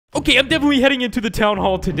Okay, I'm definitely heading into the town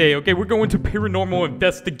hall today, okay? We're going to paranormal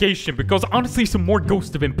investigation because honestly, some more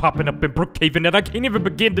ghosts have been popping up in Brookhaven and I can't even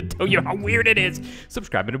begin to tell you how weird it is.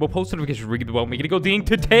 Subscribe and it will post notifications, ring the bell, make it go ding.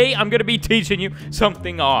 Today, I'm gonna be teaching you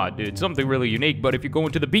something odd, dude. Something really unique, but if you're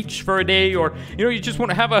going to the beach for a day or, you know, you just want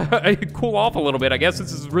to have a cool off a little bit, I guess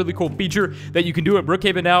this is a really cool feature that you can do at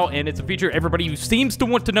Brookhaven now, and it's a feature everybody seems to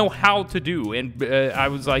want to know how to do. And I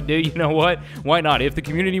was like, dude, you know what? Why not? If the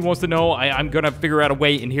community wants to know, I'm gonna figure out a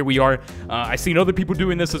way, and here we are. I've seen other people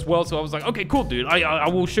doing this as well, so I was like, okay, cool, dude. I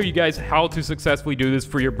will show you guys how to successfully do this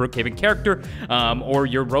for your Brookhaven character, or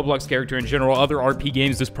your Roblox character in general. Other RP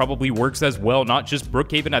games, this probably works as well, not just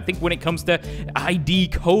Brookhaven. I think when it comes to ID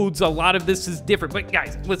codes, a lot of this is different. But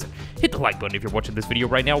guys, listen, hit the like button if you're watching this video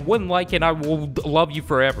right now. One like and I will love you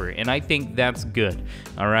forever, and I think that's good.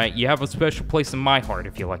 All right, you have a special place in my heart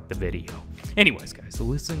if you like the video. Anyways, guys,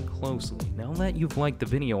 listen closely. Now that you've liked the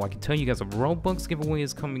video, I can tell you guys a Robux giveaway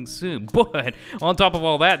is coming soon. But on top of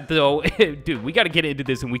all that, though, dude, we got to get into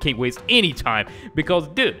this and we can't waste any time because,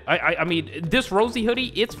 dude, I mean, this rosy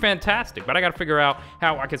hoodie, it's fantastic, but I got to figure out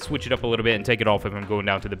how I can switch it up a little bit and take it off if I'm going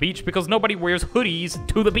down to the beach because nobody wears hoodies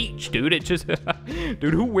to the beach, dude. It just,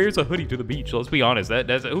 dude, who wears a hoodie to the beach? Let's be honest.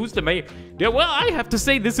 Who's the mayor? Yeah, well, I have to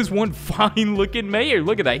say this is one fine-looking mayor.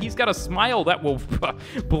 Look at that. He's got a smile that will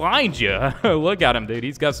blind you. Look at him, dude.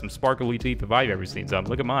 He's got some sparkly teeth if I've ever seen some.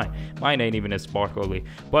 Look at mine. Mine ain't even as sparkly,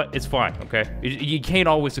 but it's fine, okay? You can't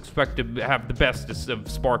always expect to have the bestest of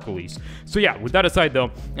sparklies. So yeah, with that aside though,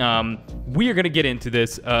 we are gonna get into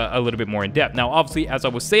this a little bit more in depth. Now, obviously, as I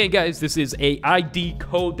was saying, guys, this is a ID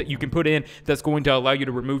code that you can put in that's going to allow you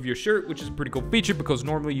to remove your shirt, which is a pretty cool feature because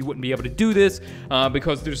normally you wouldn't be able to do this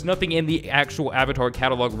because there's nothing in the actual avatar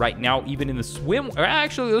catalog right now, even in the swim.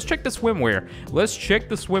 Actually, let's check the swimwear. Let's check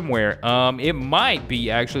the swimwear. It might be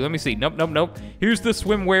actually. Let me see. Nope. Here's the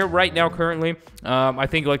swimwear right now currently. I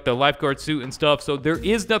think like the lifeguard suit and stuff. So there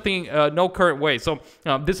is nothing, no current way. So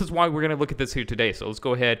this is why we're gonna look at this here today. So let's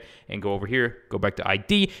go ahead and go over here. Go back to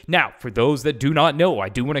ID. Now, for those that do not know, I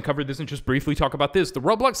do want to cover this and just briefly talk about this. The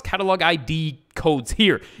Roblox catalog ID codes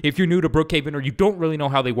here. If you're new to Brookhaven or you don't really know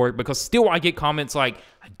how they work, because still I get comments like,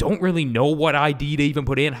 I don't really know what ID to even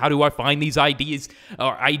put in. How do I find these IDs?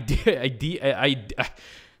 Or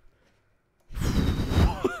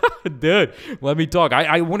Dude, let me talk.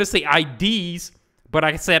 I want to say IDs, but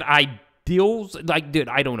I said ideals. Like, dude,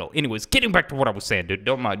 I don't know. Anyways, getting back to what I was saying, dude.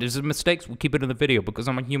 Don't mind. There's mistakes. We'll keep it in the video because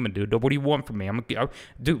I'm a human, dude. What do you want from me? I make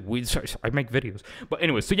videos. But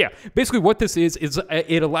anyways, so yeah, basically what this is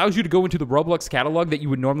it allows you to go into the Roblox catalog that you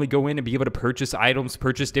would normally go in and be able to purchase items,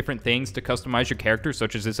 purchase different things to customize your character,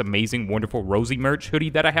 such as this amazing, wonderful Rosie merch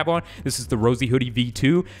hoodie that I have on. This is the Rosie hoodie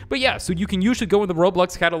V2. But yeah, so you can usually go in the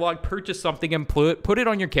Roblox catalog, purchase something, and put it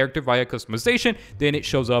on your character via customization. Then it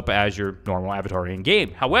shows up as your normal avatar in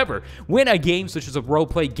game. However, when a game such as a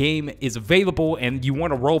roleplay game is available and you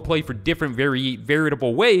want to roleplay for different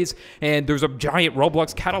variable ways, and there's a giant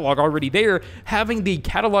Roblox catalog already there, having the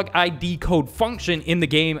catalog ID code function in the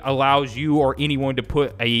game allows you or anyone to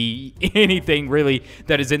put anything really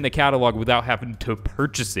that is in the catalog without having to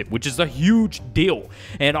purchase it, which is a huge deal.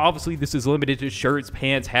 And obviously this is limited to shirts,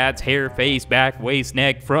 pants, hats, hair, face, back, waist,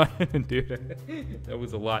 neck, front. Dude, that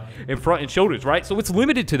was a lot. And front and shoulders, right? So it's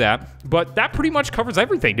limited to that, but that pretty much covers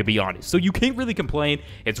everything, to be honest. So you can't really complain.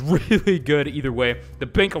 It's really good either way. The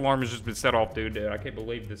bank alarm has just been set off, dude. I can't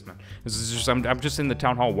believe this, man. This is just, I'm just in the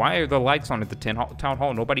town hall. Why are the lights on at the town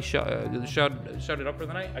hall? Nobody shut it up for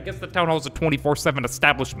the night? I guess the town hall is a 24/7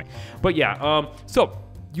 establishment. But yeah, so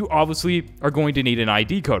you obviously are going to need an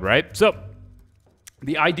ID code, right? So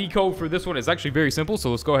the ID code for this one is actually very simple, so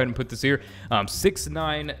let's go ahead and put this here,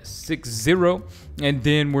 6960, and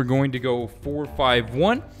then we're going to go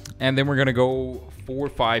 451, and then we're going to go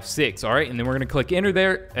 456, all right? And then we're going to click enter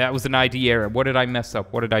there. That was an ID error. What did I mess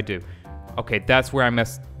up? What did I do? Okay, that's where I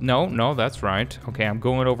messed. No, that's right. Okay, I'm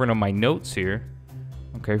going over to my notes here.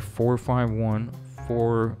 Okay, 451,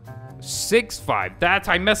 465.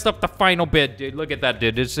 I messed up the final bit, dude. Look at that,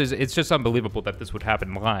 dude. It's just unbelievable that this would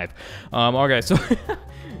happen live. Okay, so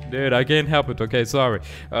dude, I can't help it. Okay, sorry.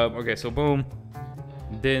 Okay, so boom,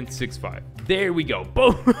 then 65. There we go.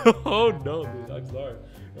 Boom. Oh no, dude, I'm sorry.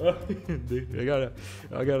 Dude,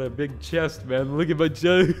 I got a big chest, man. Look at my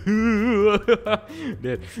chest.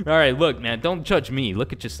 Dude. All right, look, man, don't judge me.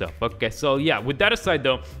 Look at yourself. Okay, so yeah, with that aside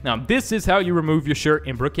though, now this is how you remove your shirt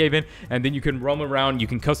in Brookhaven, and then you can roam around. You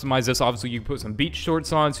can customize this. Obviously, you can put some beach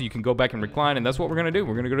shorts on so you can go back and recline, and that's what we're gonna do.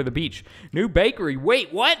 We're gonna go to the beach. New bakery.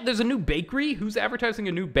 Wait, what? There's a new bakery? Who's advertising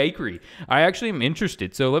a new bakery? I actually am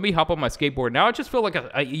interested. So let me hop on my skateboard. Now I just feel like a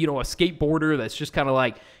skateboarder that's just kind of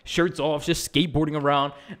like shirts off, just skateboarding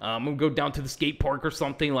around. I'm gonna go down to the skate park or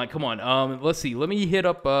something. Like, come on. Let's see. Let me hit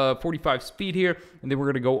up 45 speed here, and then we're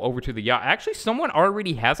gonna go over to the yacht. Actually, someone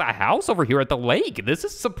already has a house over here at the lake. This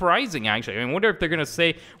is surprising, actually. I wonder if they're gonna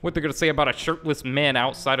say what they're gonna say about a shirtless man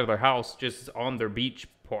outside of their house just on their beach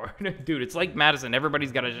part. Dude, it's like Madison.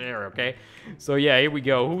 Everybody's got to share, okay? So yeah, here we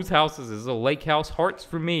go. Whose house is this? Is it a lake house? Hearts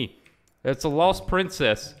for me. It's a lost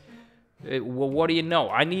princess. Well, what do you know?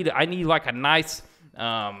 I need like a nice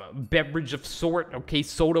beverage of sort. Okay,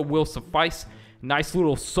 soda will suffice. Nice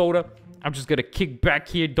little soda. I'm just gonna kick back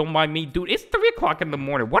here. Don't mind me, dude. It's 3 o'clock in the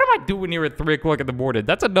morning. What am I doing here at 3 o'clock in the morning?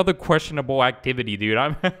 That's another questionable activity, dude.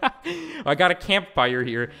 I got a campfire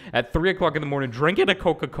here at 3 o'clock in the morning, drinking a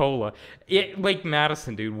Coca-Cola, Lake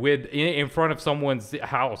Madison, dude, in front of someone's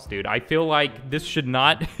house, dude. I feel like this should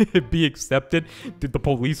not be accepted. Dude, the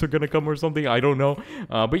police are gonna come or something. I don't know.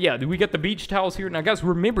 But yeah, we got the beach towels here. Now, guys,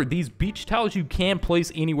 remember these beach towels you can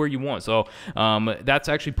place anywhere you want. So that's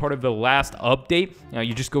actually part of the last update. Now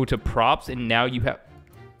you just go to props. And now you have...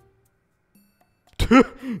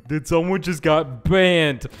 Dude, someone just got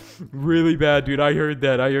banned really bad, dude. I heard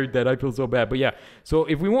that. I feel so bad. But yeah, so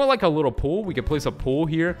if we want like a little pool, we can place a pool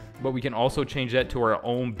here, but we can also change that to our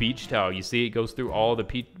own beach towel. You see, it goes through all the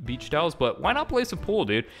beach towels, but why not place a pool,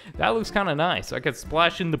 dude? That looks kind of nice. I could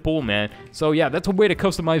splash in the pool, man. So yeah, that's a way to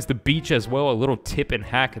customize the beach as well. A little tip and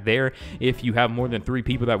hack there. If you have more than 3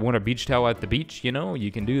 people that want a beach towel at the beach, you know,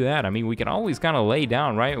 you can do that. I mean, we can always kind of lay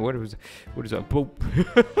down, right? What is that?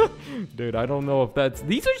 Boop. Dude, I don't know if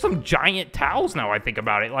these are some giant towels now I think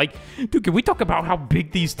about it. Like, dude, can we talk about how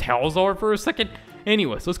big these towels are for a second?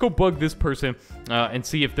 Anyways, let's go bug this person and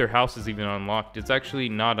see if their house is even unlocked. It's actually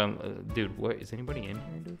not dude, what is anybody in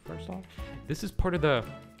here, dude? First off, this is part of the...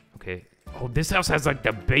 Okay. Oh, this house has like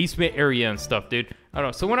the basement area and stuff, dude. I don't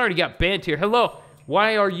know. Someone already got banned here. Hello.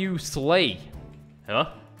 Why are you slay?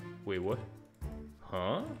 Huh? Wait, what?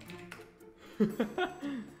 Huh?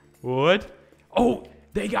 What? Oh,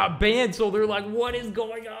 they got banned, so they're like, what is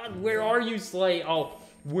going on? Where are you, Slay? Oh,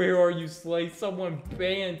 where are you, Slay? Someone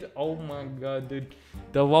banned. Oh my god, dude.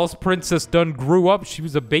 The lost princess done grew up. She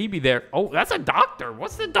was a baby there. Oh, that's a doctor.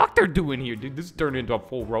 What's the doctor doing here? Dude, this turned into a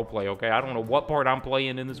full roleplay, okay? I don't know what part I'm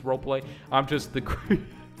playing in this roleplay. I'm just the...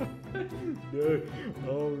 Dude,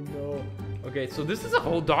 oh no. Okay, so this is a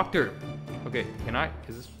whole doctor. Okay,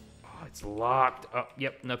 is this... Oh, it's locked. Oh,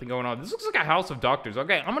 yep, nothing going on. This looks like a house of doctors.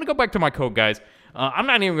 Okay, I'm gonna go back to my code, guys. I'm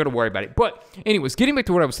not even going to worry about it. But anyways, getting back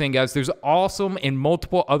to what I was saying, guys, there's awesome and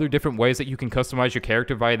multiple other different ways that you can customize your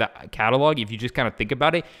character via the catalog if you just kind of think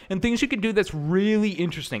about it, and things you can do that's really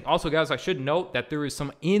interesting. Also, guys, I should note that there is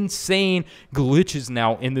some insane glitches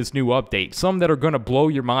now in this new update, some that are going to blow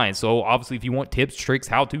your mind. So obviously, if you want tips, tricks,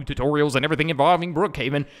 how-to tutorials, and everything involving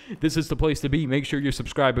Brookhaven, this is the place to be. Make sure you're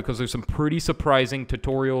subscribed because there's some pretty surprising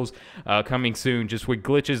tutorials coming soon, just with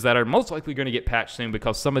glitches that are most likely going to get patched soon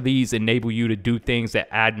because some of these enable you to do things that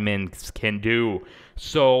admins can do.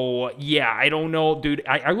 So yeah, I don't know, dude.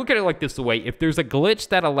 I look at it like this way. If there's a glitch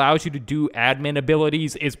that allows you to do admin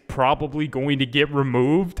abilities, it's probably going to get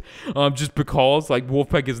removed just because like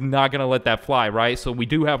Wolfpack is not going to let that fly, right? So we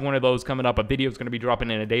do have one of those coming up. A video is going to be dropping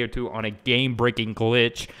in a day or two on a game-breaking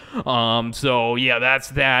glitch. So yeah, that's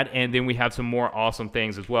that. And then we have some more awesome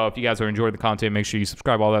things as well. If you guys are enjoying the content, make sure you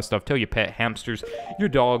subscribe, all that stuff. Tell your pet hamsters, your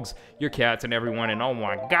dogs, your cats, and everyone. And oh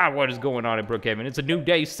my god, what is going on in Brookhaven? It's a new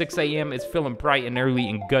day, 6 a.m. It's feeling bright and early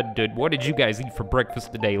and good, dude. What did you guys eat for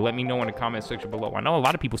breakfast today? Let me know in the comment section below. I know a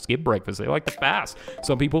lot of people skip breakfast. They like to fast.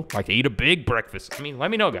 Some people like to eat a big breakfast. I mean, let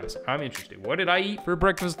me know, guys. I'm interested. What did I eat for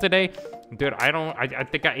breakfast today? Dude, I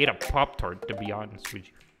think I ate a Pop-Tart, to be honest with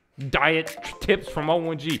you. Diet tips from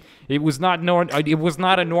O1G. It was not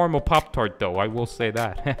a normal Pop-Tart, though. I will say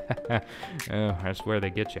that. That's where they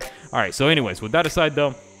get you. All right, so anyways, with that aside,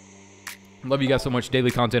 though, love you guys so much.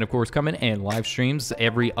 Daily content, of course, coming, and live streams.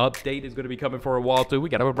 Every update is going to be coming for a while, too. We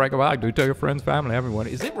got to have a break of eye. Do tell your friends, family, everyone.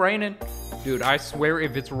 Is it raining? Dude, I swear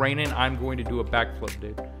if it's raining, I'm going to do a backflip,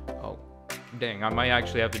 dude. Oh, dang. I might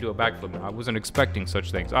actually have to do a backflip now. I wasn't expecting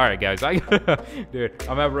such things. All right, guys. Dude,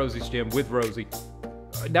 I'm at Rosie's gym with Rosie.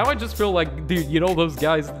 Now I just feel like, dude, you know those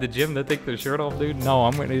guys at the gym that take their shirt off, dude?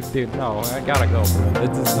 No, dude, no. I got to go, bro.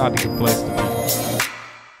 This is not a good place to be.